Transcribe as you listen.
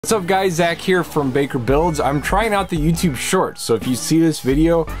What's up guys, Zach here from Baker Builds. I'm trying out the YouTube Shorts, so if you see this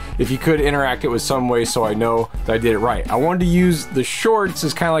video, if you could interact it with some way so I know that I did it right. I wanted to use the Shorts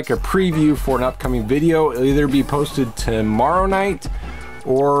as kind of like a preview for an upcoming video. It'll either be posted tomorrow night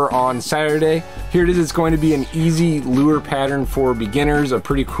or on Saturday. Here it is. It's going to be an easy lure pattern for beginners, a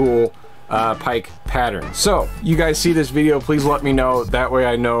pretty cool pike pattern. So you guys see this video, please let me know. That way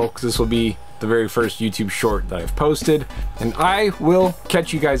I know, because this will be the very first YouTube short that I've posted. And I will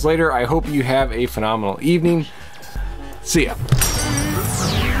catch you guys later. I hope you have a phenomenal evening. See ya.